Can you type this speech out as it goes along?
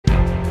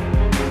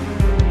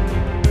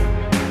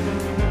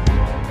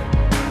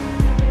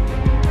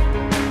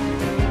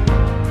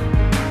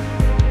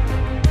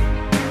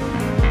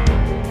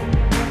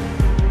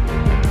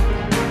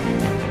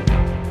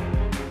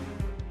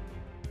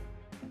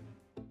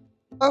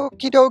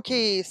Okie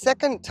dokie,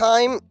 second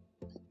time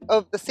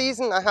of the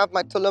season I have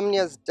my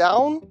Tolumnias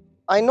down.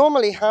 I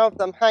normally have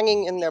them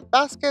hanging in their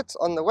baskets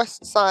on the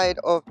west side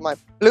of my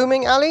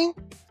blooming alley.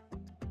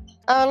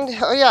 And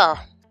yeah,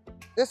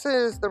 this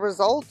is the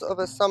result of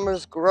a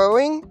summer's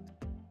growing.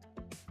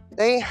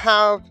 They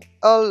have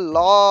a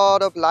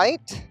lot of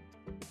light,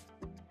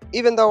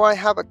 even though I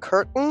have a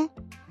curtain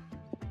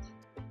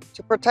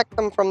to protect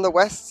them from the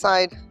west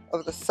side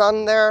of the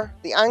sun there.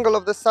 The angle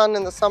of the sun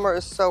in the summer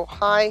is so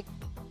high,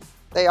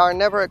 they are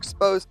never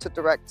exposed to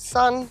direct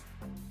sun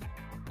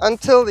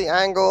until the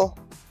angle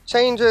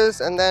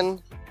changes, and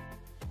then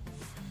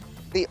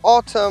the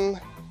autumn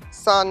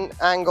sun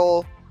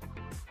angle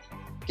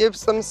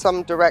gives them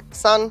some direct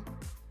sun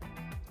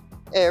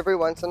every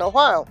once in a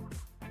while.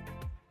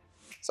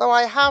 So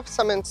I have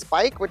some in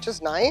spike, which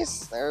is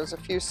nice. There's a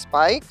few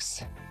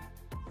spikes.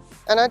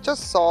 And I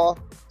just saw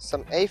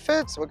some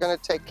aphids. We're going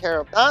to take care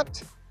of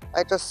that.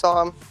 I just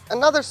saw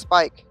another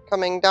spike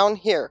coming down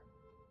here,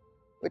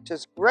 which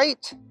is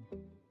great.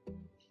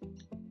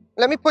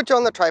 Let me put you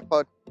on the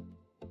tripod.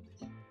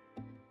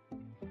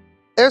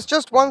 There's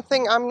just one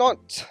thing I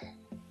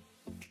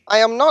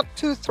am not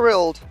too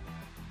thrilled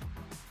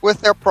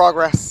with their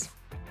progress.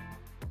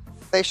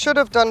 They should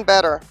have done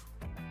better.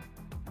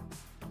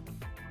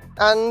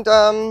 And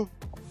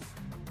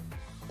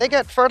they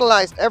get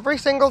fertilized every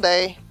single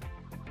day.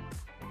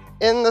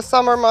 In the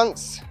summer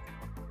months,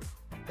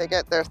 they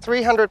get their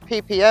 300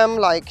 ppm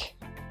like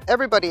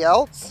everybody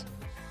else.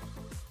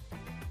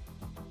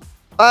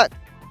 But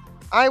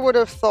I would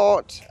have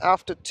thought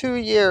after 2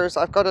 years,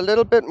 I've got a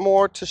little bit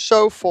more to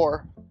show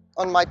for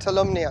on my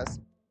Tolumnias.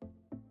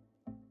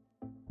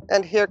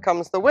 And here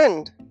comes the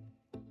wind,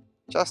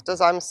 just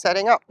as I'm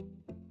setting up.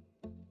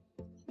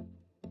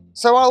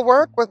 So I'll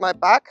work with my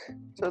back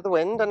to the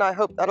wind, and I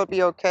hope that'll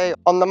be okay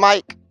on the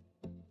mic.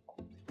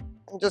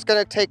 I'm just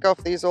going to take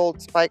off these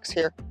old spikes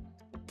here.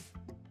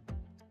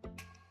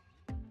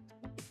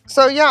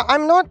 So yeah,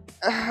 I'm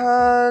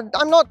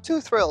not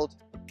too thrilled,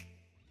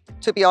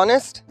 to be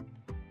honest.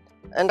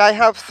 And I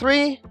have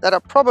 3 that are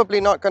probably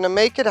not going to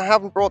make it. I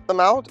haven't brought them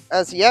out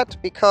as yet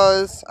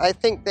because I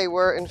think they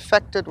were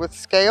infected with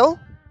scale.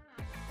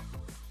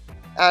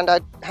 And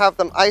I have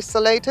them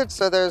isolated,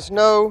 so there's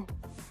no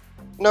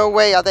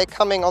way are they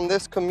coming on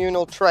this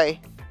communal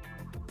tray.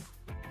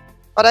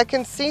 But I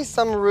can see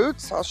some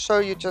roots. I'll show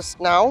you just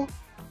now.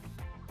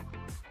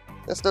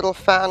 This little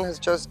fan has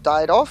just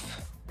died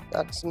off.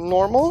 That's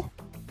normal.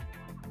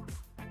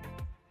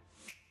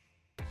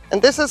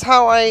 And this is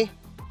how I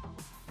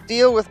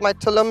deal with my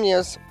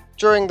Tolumnias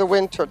during the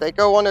winter. They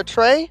go on a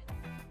tray,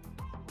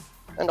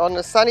 and on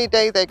a sunny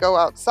day they go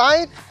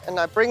outside, and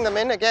I bring them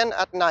in again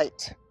at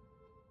night.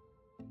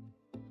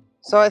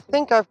 So I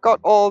think I've got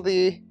all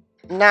the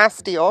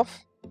nasty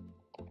off.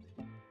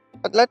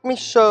 But let me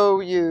show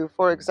you,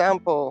 for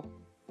example,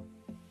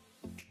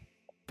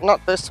 not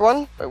this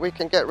one, but we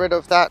can get rid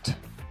of that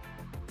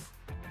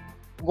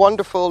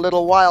wonderful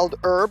little wild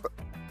herb.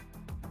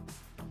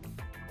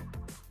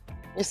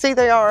 You see,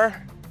 they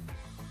are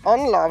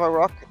on lava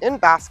rock in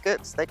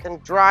baskets. They can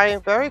dry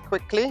very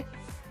quickly.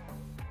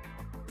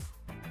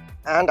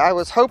 And I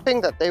was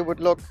hoping that they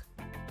would look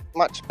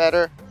much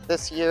better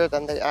this year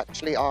than they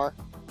actually are.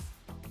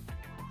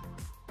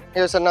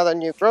 Here's another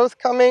new growth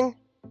coming.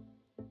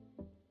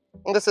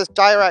 And this is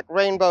Dirac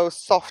Rainbow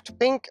Soft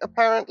Pink,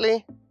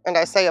 apparently. And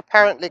I say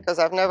apparently because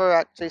I've never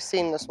actually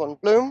seen this one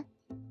bloom.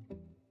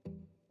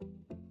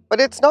 But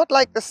it's not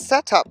like the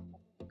setup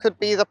could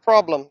be the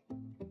problem.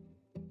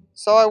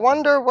 So I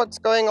wonder what's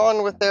going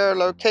on with their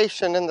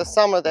location in the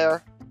summer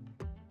there.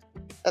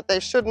 That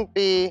they should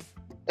be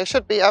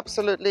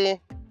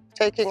absolutely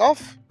taking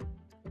off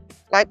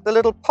like the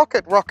little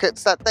pocket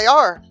rockets that they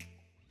are.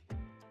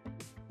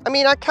 I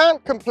mean, I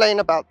can't complain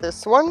about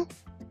this one.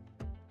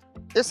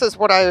 This is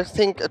what I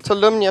think a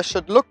Tolumnia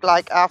should look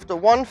like after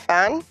 1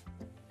 fan.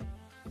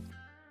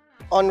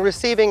 On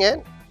receiving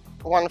it,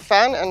 1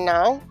 fan, and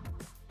now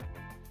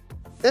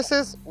this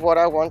is what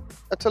I want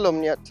a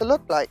Tolumnia to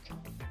look like.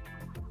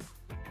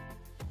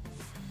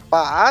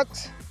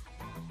 But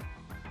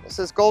this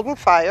is Golden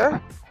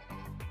Fire.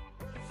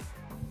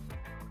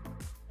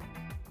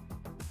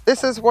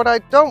 This is what I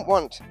don't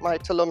want my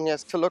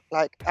Tolumnias to look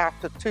like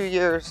after 2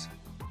 years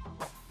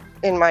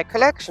in my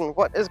collection.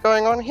 What is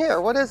going on here?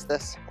 What is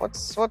this?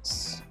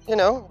 What's, you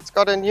know, it's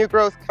got a new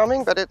growth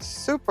coming, but it's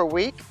super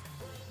weak.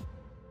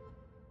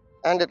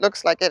 And it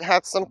looks like it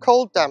had some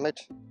cold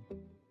damage.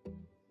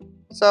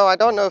 So I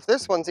don't know if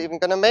this one's even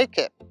going to make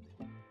it.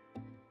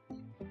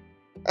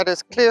 That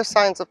is clear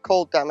signs of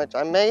cold damage.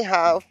 I may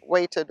have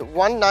waited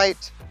 1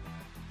 night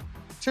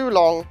too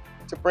long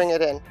to bring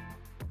it in.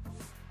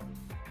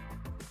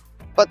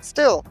 But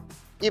still,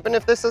 even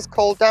if this is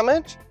cold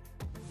damage,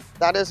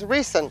 that is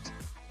recent.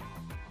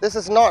 This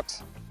is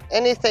not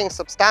anything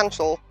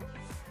substantial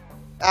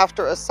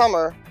after a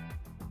summer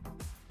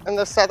in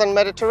the southern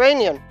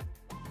Mediterranean.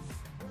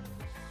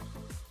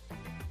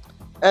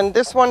 And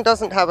this one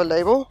doesn't have a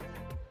label.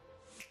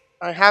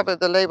 I have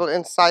the label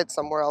inside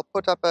somewhere. I'll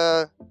put up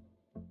a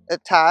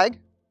tag.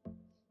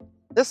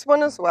 This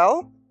one as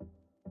well.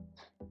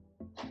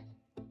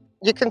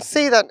 You can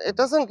see that it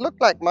doesn't look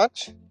like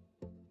much.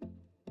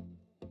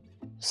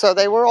 So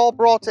they were all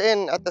brought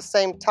in at the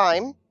same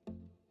time.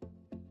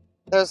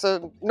 There's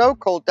no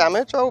cold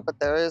damage, oh, but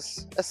there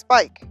is a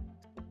spike.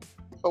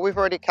 But we've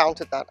already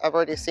counted that. I've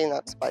already seen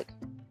that spike.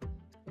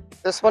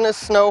 This one is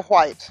snow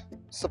white,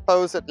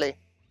 supposedly.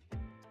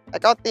 I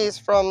got these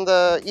from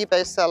the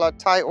eBay seller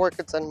Thai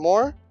Orchids and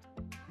More.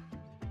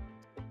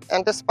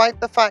 And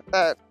despite the fact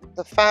that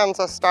the fans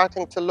are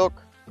starting to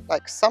look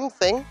like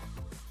something,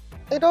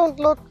 they don't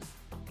look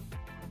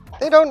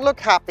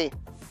happy.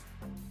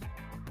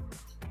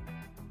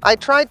 I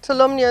tried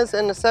Tolumnias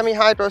in a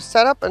semi-hydro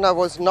setup and I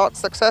was not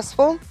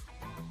successful.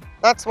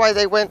 That's why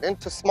they went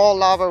into small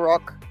lava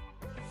rock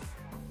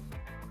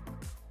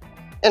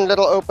in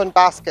little open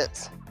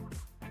baskets.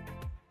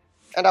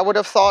 And I would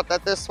have thought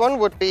that this one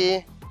would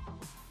be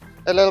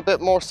a little bit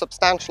more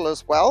substantial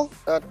as well.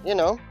 But, you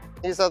know,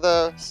 these are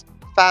the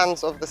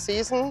fans of the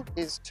season,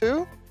 these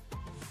two.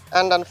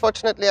 And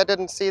unfortunately, I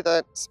didn't see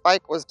that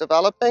spike was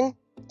developing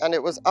and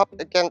it was up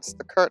against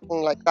the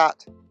curtain like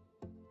that.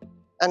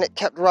 And it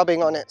kept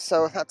rubbing on it,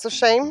 so that's a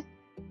shame.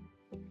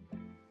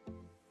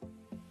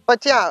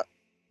 But yeah,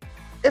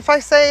 if I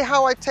say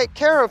how I take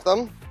care of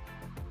them,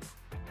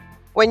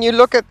 when you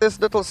look at this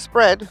little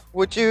spread,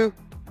 would you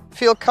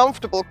feel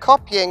comfortable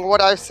copying what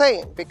I'm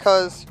saying?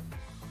 Because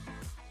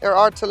there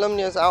are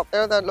Tolumnias out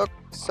there that look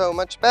so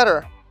much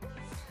better.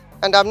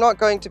 And I'm not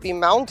going to be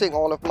mounting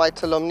all of my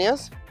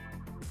Tolumnias.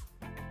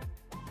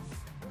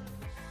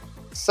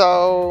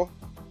 So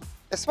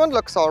this one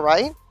looks all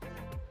right.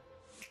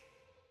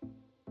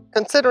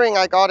 Considering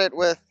I got it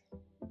with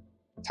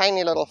a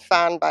tiny little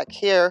fan back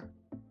here,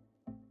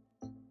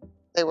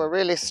 they were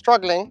really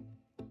struggling.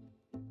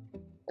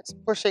 It's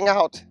pushing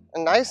out a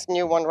nice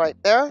new one right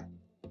there.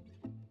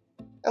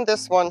 And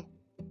this one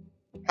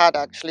had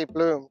actually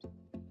bloomed.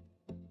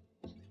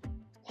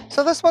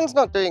 So this one's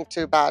not doing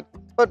too bad.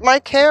 But my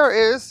care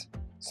is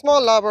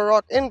small lava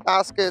rock in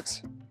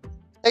baskets.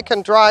 They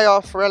can dry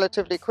off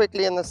relatively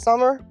quickly in the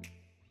summer.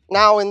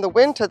 Now in the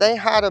winter, they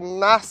had a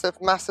massive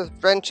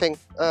drenching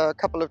a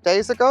couple of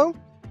days ago,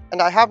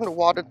 and I haven't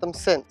watered them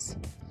since.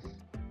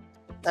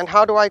 And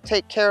how do I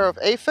take care of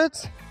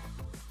aphids?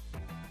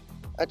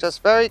 I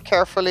just very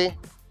carefully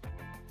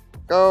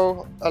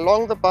go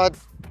along the bud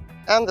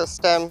and the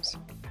stems,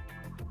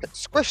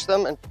 squish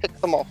them and pick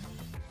them off.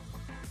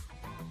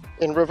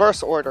 In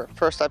reverse order.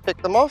 First I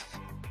pick them off,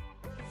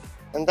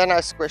 and then I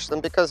squish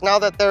them, because now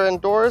that they're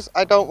indoors,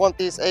 I don't want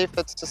these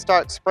aphids to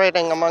start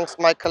spreading amongst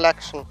my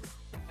collection.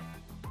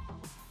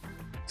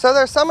 So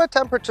their summer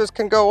temperatures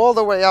can go all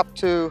the way up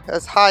to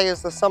as high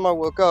as the summer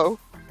will go,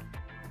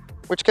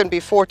 which can be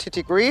 40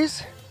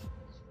 degrees.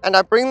 And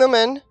I bring them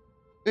in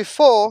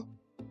before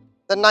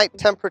the night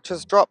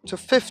temperatures drop to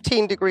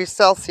 15 degrees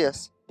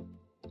Celsius.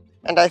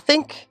 And I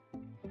think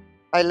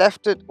I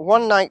left it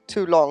one night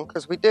too long,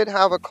 because we did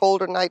have a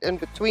colder night in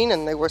between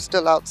and they were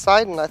still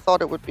outside and I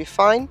thought it would be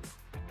fine.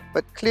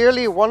 But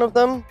clearly one of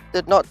them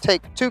did not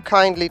take too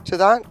kindly to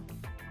that.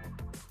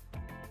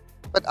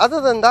 But other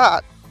than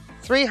that,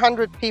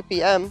 300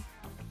 ppm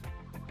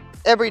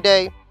every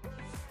day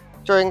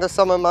during the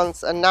summer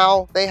months, and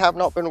now they have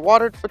not been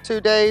watered for 2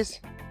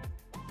 days.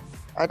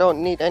 I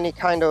don't need any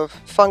kind of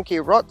funky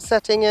rot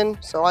setting in,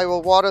 so I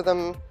will water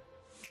them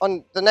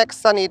on the next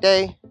sunny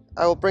day.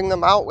 I will bring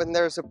them out when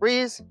there's a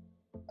breeze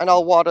and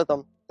I'll water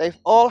them. They've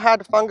all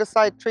had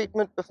fungicide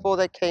treatment before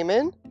they came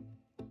in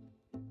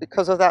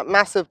because of that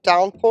massive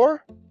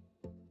downpour.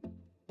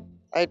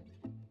 I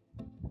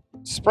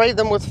sprayed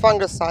them with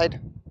fungicide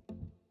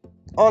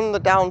on the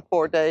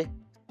downpour day,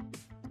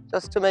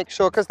 just to make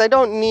sure, because they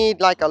don't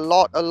need like a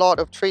lot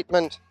of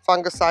treatment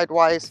fungicide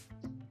wise.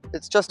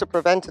 It's just a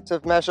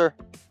preventative measure.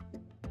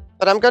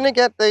 But I'm going to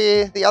get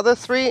the other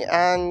three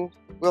and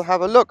we'll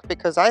have a look,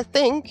 because I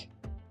think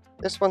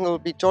this one will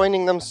be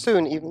joining them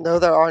soon, even though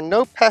there are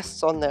no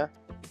pests on there.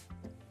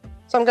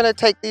 So I'm going to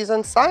take these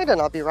inside and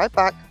I'll be right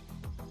back.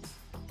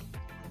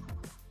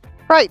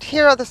 Right,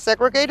 here are the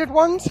segregated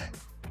ones.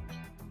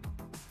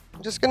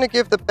 I'm just going to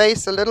give the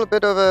base a little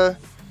bit of a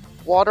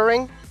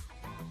watering.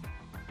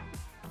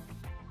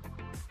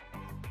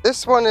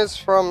 This one is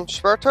from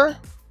𝒔𝒆𝒊𝒕𝒕.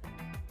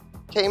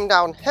 Came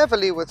down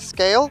heavily with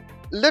scale,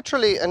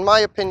 literally, in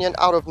my opinion,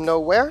 out of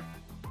nowhere.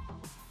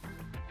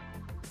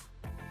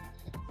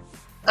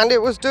 And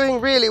it was doing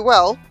really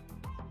well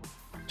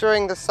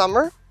during the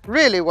summer.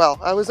 Really well.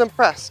 I was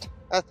impressed.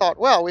 I thought,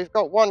 well, we've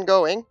got one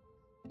going,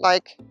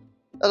 like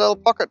a little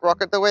pocket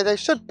rocket, the way they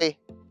should be.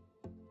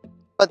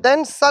 But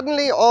then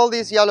suddenly all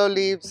these yellow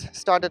leaves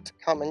started to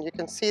come, and you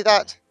can see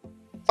that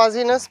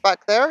fuzziness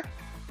back there.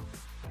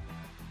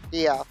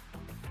 Yeah,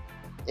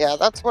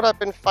 that's what I've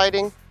been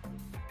fighting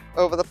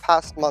over the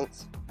past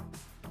month.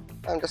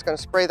 I'm just going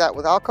to spray that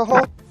with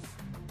alcohol.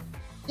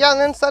 Yeah, and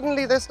then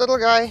suddenly this little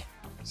guy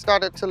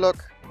started to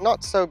look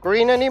not so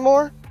green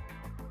anymore.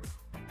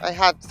 I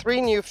had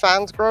 3 new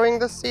fans growing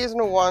this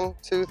season, 1,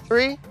 2,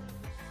 3.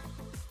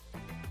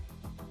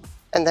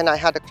 And then I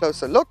had a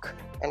closer look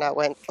and I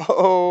went,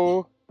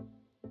 oh,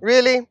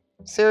 really?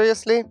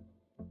 Seriously?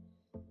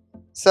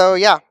 So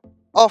yeah,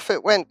 off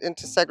it went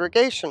into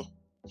segregation.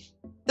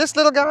 This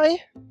little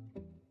guy,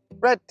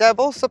 Red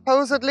Devil,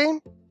 supposedly,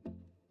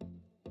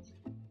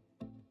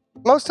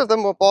 most of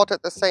them were bought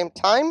at the same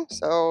time.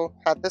 So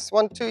had this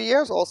one 2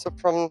 years, also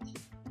from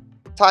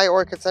Thai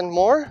Orchids and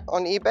More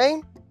on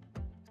eBay.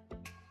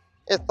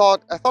 I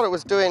thought it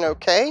was doing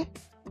okay.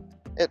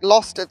 It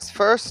lost its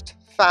first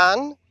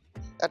fan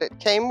that it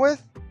came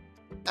with,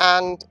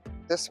 and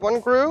this one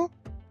grew,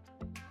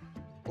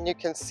 and you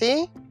can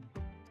see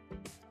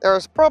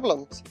there's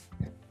problems,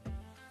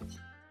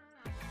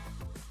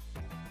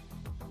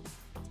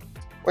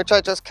 which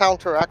I just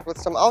counteract with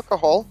some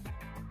alcohol,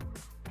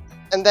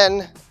 and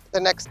then the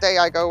next day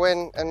I go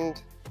in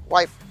and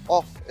wipe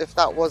off if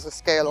that was a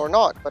scale or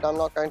not, but I'm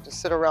not going to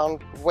sit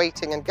around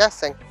waiting and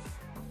guessing.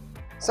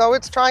 So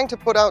it's trying to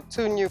put out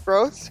 2 new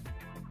growths.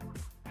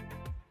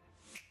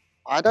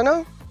 I don't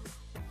know,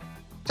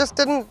 just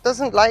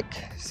doesn't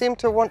seem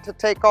to want to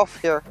take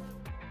off here.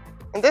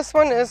 And this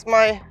one is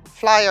my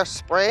flyer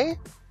spray,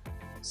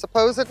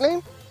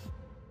 supposedly.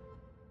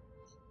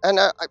 And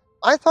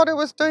I thought it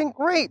was doing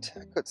great.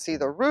 I could see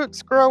the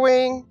roots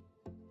growing,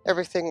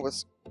 everything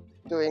was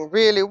doing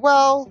really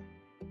well.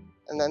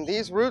 And then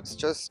these roots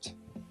just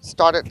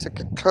started to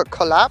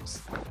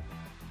collapse.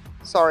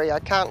 Sorry, I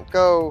can't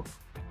go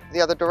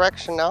the other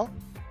direction now.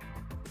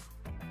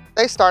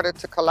 They started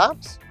to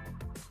collapse.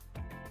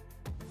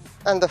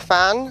 And the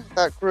fan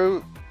that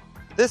grew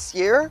this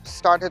year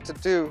started to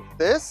do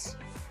this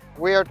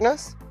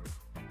weirdness.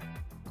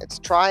 It's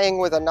trying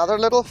with another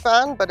little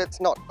fan, but it's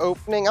not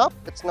opening up,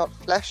 it's not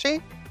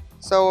fleshy.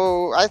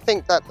 So I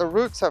think that the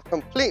roots have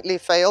completely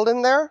failed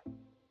in there.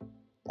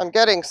 I'm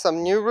getting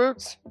some new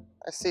roots.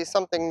 I see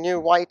something new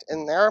white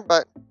in there,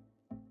 but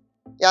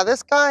yeah,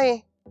 this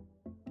guy,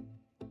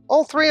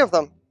 all 3 of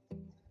them,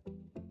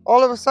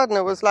 all of a sudden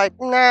it was like,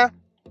 nah,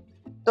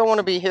 don't want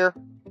to be here.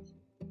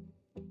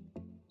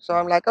 So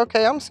I'm like,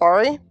 okay, I'm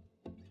sorry.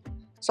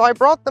 So I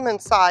brought them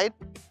inside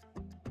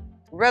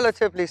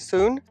relatively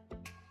soon,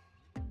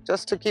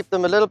 just to keep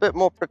them a little bit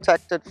more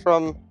protected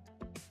from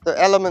the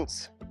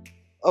elements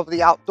of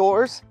the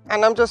outdoors.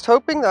 And I'm just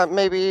hoping that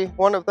maybe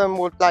one of them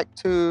would like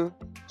to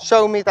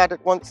show me that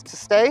it wants to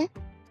stay.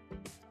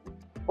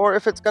 Or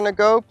if it's gonna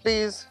go,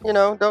 please, you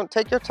know, don't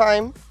take your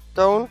time.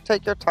 Don't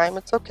take your time,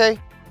 it's okay.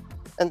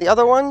 And the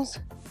other ones,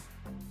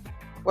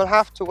 we'll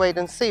have to wait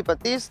and see. But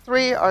these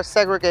 3 are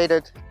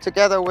segregated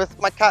together with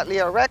my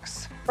Cattleya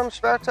rex from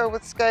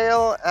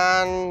𝒍𝒊𝒕𝒕𝒍𝒆,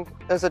 and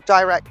there's a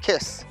Dirac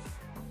Kiss.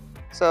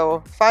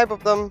 So 5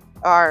 of them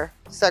are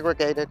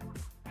segregated.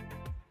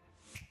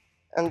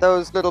 And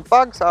those little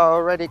bugs are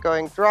already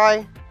going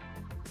dry.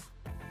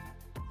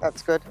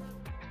 That's good.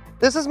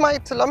 This is my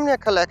Tolumnia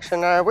collection,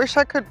 and I wish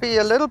I could be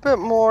a little bit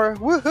more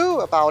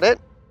woohoo about it.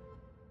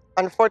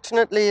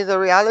 Unfortunately, the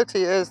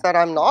reality is that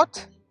I'm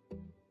not.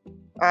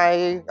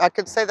 I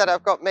could say that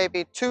I've got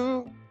maybe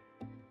 3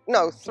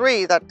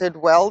 that did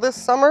well this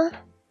summer,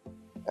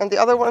 and the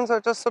other ones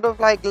are just sort of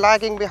like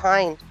lagging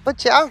behind.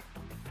 But yeah,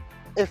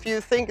 if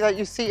you think that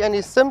you see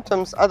any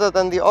symptoms other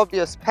than the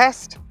obvious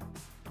pest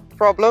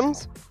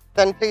problems,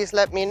 then please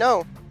let me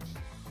know.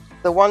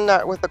 The one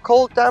that with the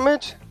cold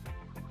damage,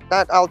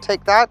 that I'll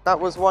take that. That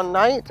was one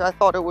night. I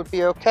thought it would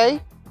be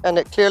okay, and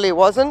it clearly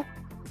wasn't.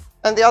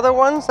 And the other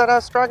ones that are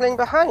struggling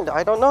behind,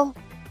 I don't know.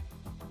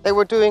 They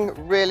were doing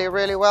really,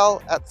 really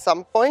well at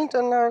some point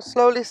and are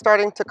slowly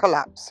starting to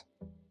collapse.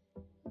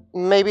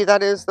 Maybe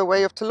that is the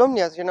way of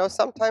Tolumnias. You know,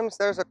 sometimes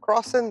there's a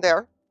cross in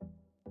there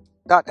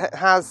that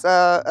has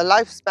a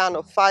lifespan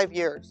of 5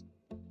 years.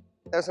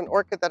 There's an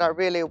orchid that I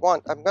really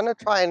want. I'm going to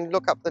try and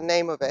look up the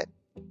name of it.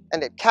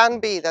 And it can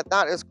be that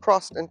that is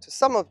crossed into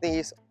some of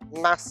these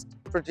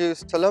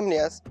mass-produced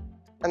Tolumnias.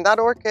 And that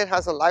orchid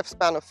has a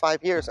lifespan of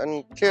 5 years.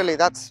 And clearly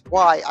that's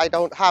why I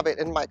don't have it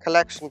in my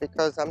collection,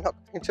 because I'm not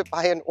going to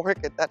buy an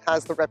orchid that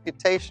has the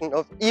reputation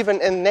of,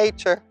 even in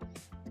nature,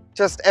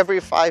 just every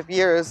 5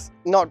 years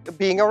not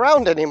being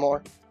around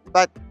anymore.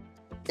 But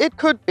it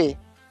could be.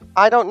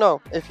 I don't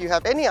know. If you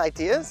have any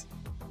ideas,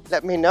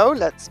 let me know.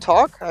 Let's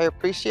talk. I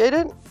appreciate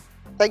it.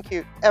 Thank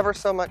you ever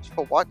so much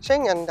for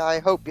watching, and I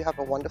hope you have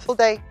a wonderful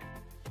day.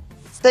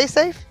 Stay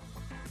safe.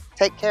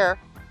 Take care.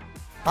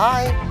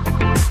 Bye.